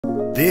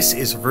This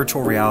is a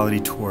virtual reality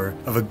tour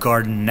of a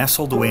garden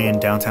nestled away in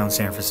downtown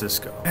San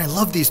Francisco. And I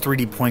love these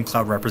 3D point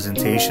cloud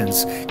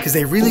representations because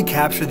they really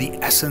capture the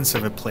essence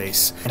of a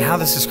place. And how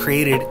this is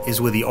created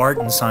is with the art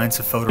and science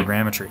of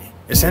photogrammetry.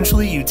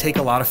 Essentially, you take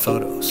a lot of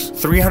photos,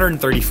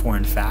 334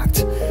 in fact,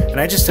 and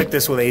I just took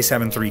this with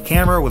a7 III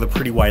camera with a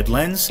pretty wide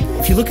lens.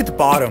 If you look at the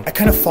bottom, I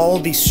kind of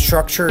followed these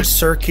structured,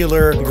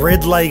 circular,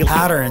 grid-like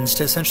patterns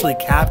to essentially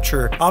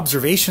capture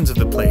observations of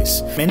the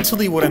place.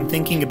 Mentally, what I'm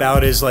thinking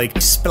about is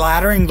like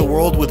splattering the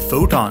world with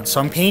photons.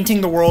 So I'm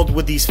painting the world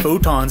with these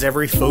photons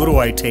every photo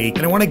I take,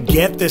 and I want to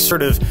get this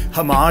sort of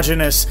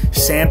homogeneous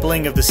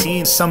sampling of the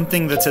scene,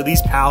 something that's at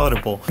least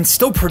palatable and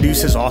still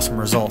produces awesome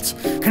results.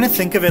 Kind of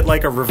think of it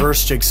like a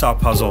reverse jigsaw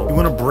puzzle. You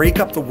want to break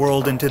up the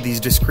world into these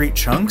discrete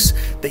chunks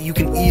that you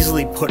can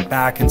easily put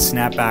back and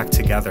snap back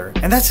together.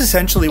 And that's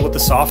essentially what the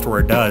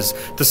software does.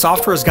 The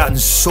software has gotten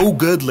so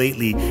good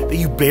lately that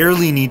you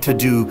barely need to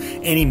do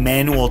any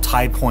manual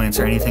tie points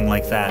or anything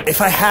like that. If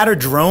I had a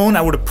drone,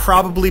 I would have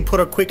probably put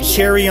a quick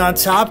cherry on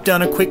top,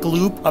 done a quick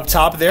loop up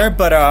top there,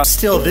 but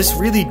still, this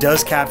really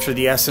does capture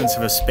the essence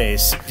of a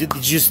space.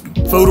 Just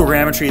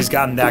photogrammetry has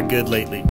gotten that good lately.